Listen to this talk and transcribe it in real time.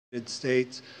United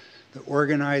States. The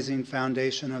organizing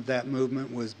foundation of that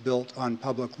movement was built on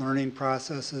public learning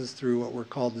processes through what were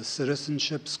called the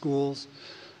citizenship schools.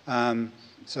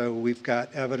 So we've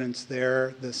got evidence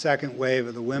there. The second wave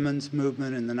of the women's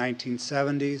movement in the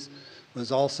 1970s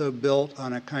was also built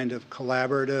on a kind of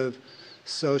collaborative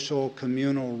social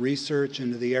communal research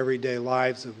into the everyday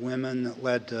lives of women that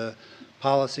led to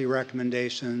policy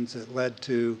recommendations, that led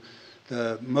to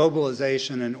the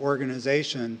mobilization and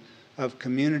organization of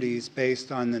communities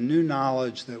based on the new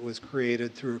knowledge that was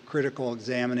created through critical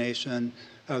examination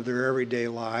of their everyday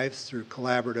lives through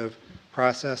collaborative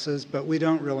processes, but we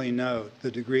don't really know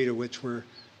the degree to which we're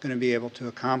going to be able to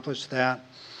accomplish that.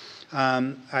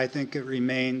 I think it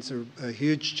remains a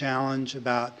huge challenge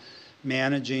about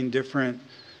managing different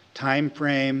time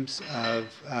frames of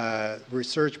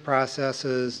research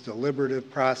processes,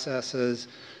 deliberative processes,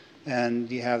 and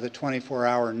you have the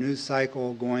 24-hour news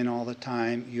cycle going all the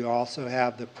time. You also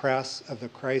have the press of the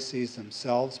crises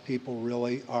themselves. People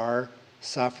really are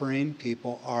suffering.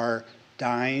 People are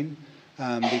dying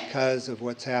because of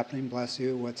what's happening, bless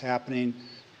you, what's happening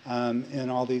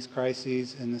in all these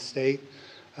crises in the state.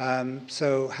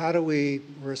 So how do we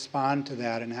respond to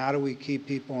that, and how do we keep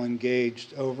people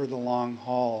engaged over the long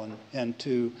haul and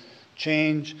to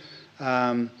change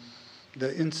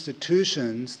the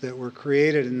institutions that were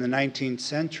created in the 19th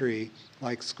century,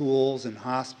 like schools and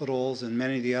hospitals and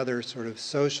many of the other sort of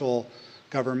social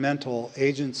governmental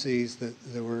agencies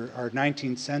that were our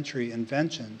 19th century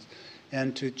inventions.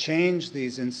 And to change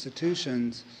these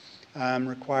institutions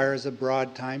requires a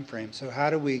broad time frame. So how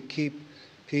do we keep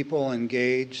people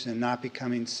engaged and not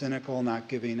becoming cynical, not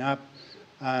giving up?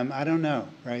 I don't know,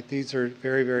 right? These are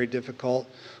very, very difficult.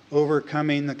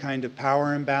 Overcoming the kind of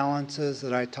power imbalances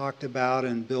that I talked about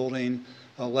and building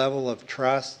a level of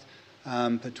trust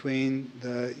between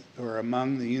or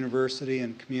among the university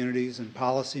and communities and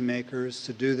policymakers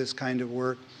to do this kind of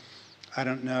work. I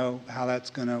don't know how that's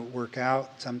going to work out.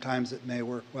 Sometimes it may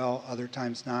work well, other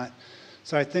times not.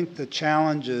 So I think the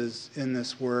challenges in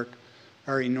this work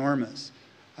are enormous.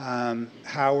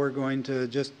 How we're going to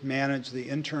just manage the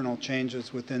internal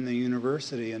changes within the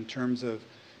university in terms of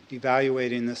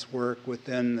evaluating this work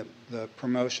within the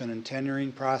promotion and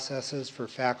tenuring processes for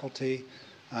faculty.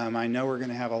 I know we're going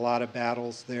to have a lot of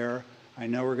battles there. I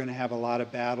know we're going to have a lot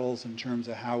of battles in terms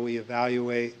of how we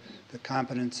evaluate the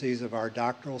competencies of our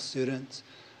doctoral students.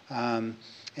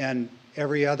 And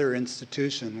every other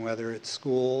institution, whether it's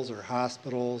schools or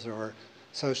hospitals or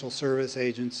social service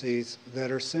agencies that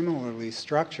are similarly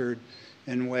structured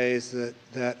in ways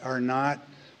that are not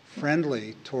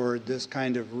friendly toward this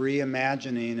kind of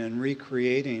reimagining and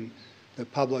recreating the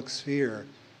public sphere,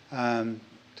 to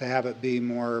have it be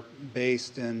more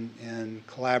based in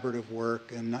collaborative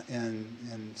work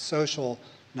and social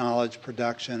knowledge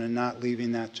production, and not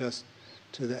leaving that just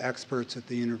to the experts at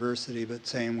the university, but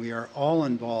saying we are all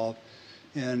involved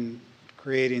in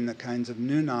creating the kinds of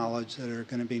new knowledge that are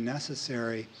going to be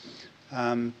necessary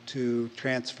to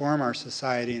transform our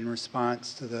society in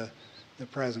response to the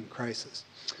present crisis.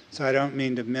 So I don't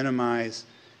mean to minimize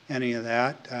any of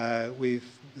that. The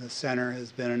center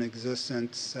has been in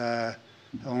existence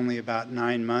only about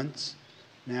 9 months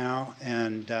now,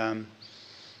 and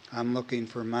I'm looking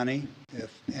for money. If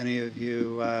any of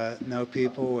you know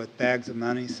people with bags of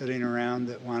money sitting around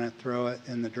that want to throw it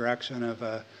in the direction of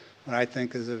what I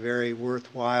think is a very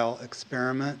worthwhile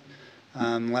experiment,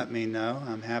 let me know.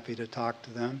 I'm happy to talk to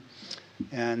them.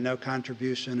 And no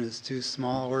contribution is too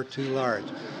small or too large.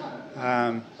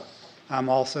 I'm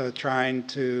also trying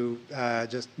to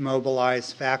just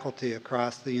mobilize faculty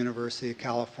across the University of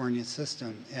California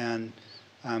system and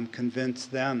convince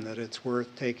them that it's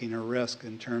worth taking a risk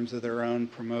in terms of their own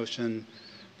promotion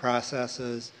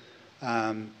processes.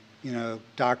 You know,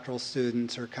 doctoral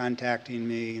students are contacting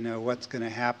me, you know, what's going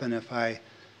to happen if I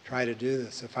try to do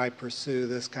this? If I pursue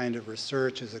this kind of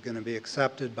research, is it going to be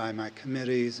accepted by my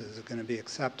committees? Is it going to be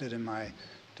accepted in my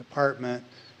department?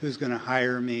 Who's going to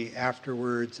hire me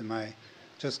afterwards? Am I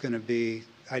just going to be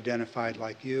identified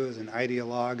like you as an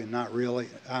ideologue and not really?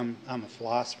 I'm a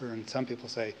philosopher, and some people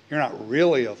say, you're not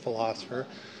really a philosopher.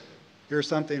 You're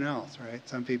something else, right?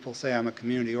 Some people say I'm a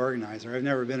community organizer. I've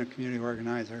never been a community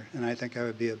organizer, and I think I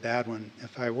would be a bad one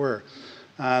if I were.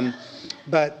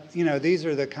 But, you know, these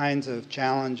are the kinds of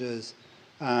challenges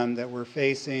that we're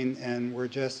facing, and we're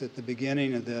just at the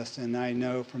beginning of this. And I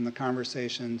know from the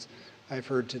conversations I've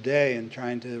heard today in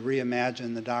trying to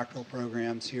reimagine the doctoral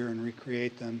programs here and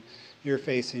recreate them, you're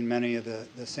facing many of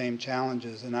the same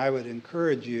challenges. And I would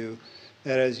encourage you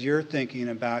that as you're thinking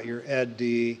about your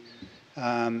Ed.D.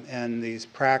 And these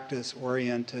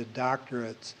practice-oriented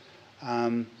doctorates,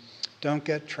 don't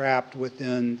get trapped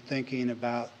within thinking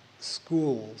about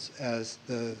schools as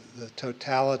the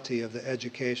totality of the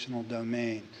educational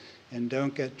domain, and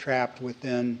don't get trapped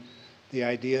within the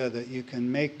idea that you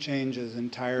can make changes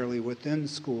entirely within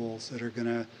schools that are going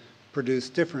to produce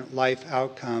different life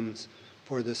outcomes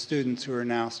for the students who are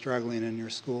now struggling in your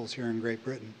schools here in Great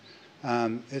Britain.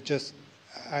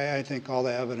 I think all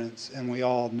the evidence, and we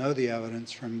all know the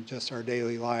evidence from just our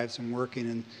daily lives and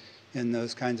working in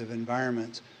those kinds of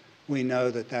environments, we know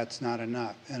that that's not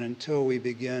enough. And until we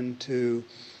begin to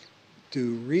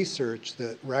do research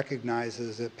that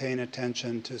recognizes that paying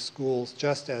attention to schools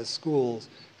just as schools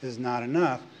is not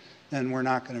enough, then we're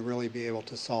not going to really be able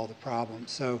to solve the problem.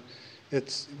 So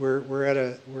we're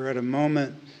at a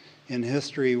moment in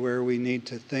history where we need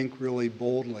to think really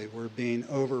boldly. We're being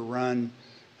overrun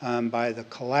by the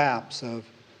collapse of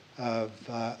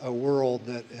a world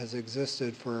that has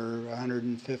existed for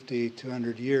 150,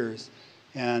 200 years.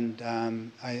 And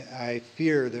I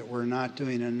fear that we're not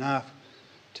doing enough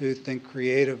to think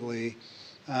creatively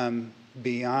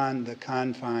beyond the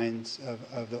confines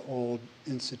of the old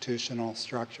institutional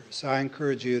structures. So I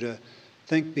encourage you to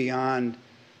think beyond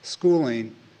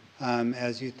schooling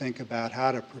as you think about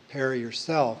how to prepare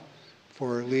yourself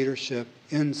for leadership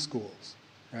in schools,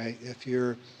 right? If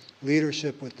your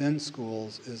leadership within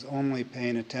schools is only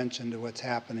paying attention to what's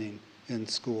happening in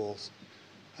schools,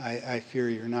 I fear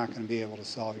you're not going to be able to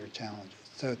solve your challenges.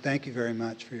 So thank you very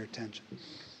much for your attention.